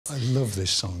I love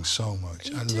this song so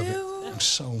much. I love it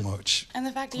so much. And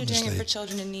the fact that you're doing it for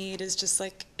children in need is just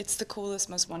like, it's the coolest,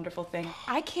 most wonderful thing.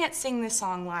 I can't sing this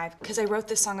song live because I wrote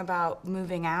this song about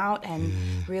moving out and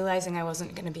realizing I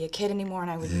wasn't going to be a kid anymore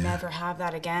and I would never have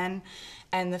that again.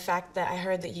 And the fact that I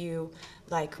heard that you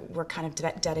like were kind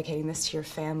of dedicating this to your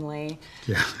family.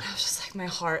 Yeah. I was just like, my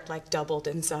heart like doubled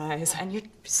in size. And you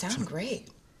sound great.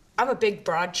 I'm a big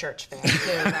Broadchurch fan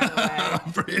too, by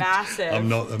the way. Massive. I'm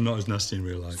not as nasty in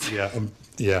real life.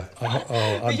 Yeah.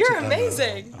 But you're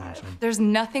amazing. There's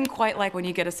nothing quite like when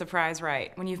you get a surprise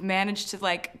right. When you've managed to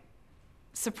like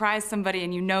surprise somebody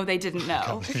and you know they didn't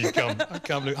know. I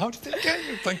can't believe. How did they get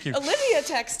you? Thank you. Olivia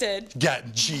texted. Yeah,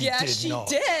 she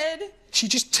did. She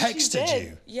just texted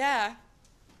you. Yeah.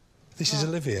 This is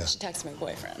Olivia. She texted my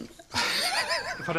boyfriend.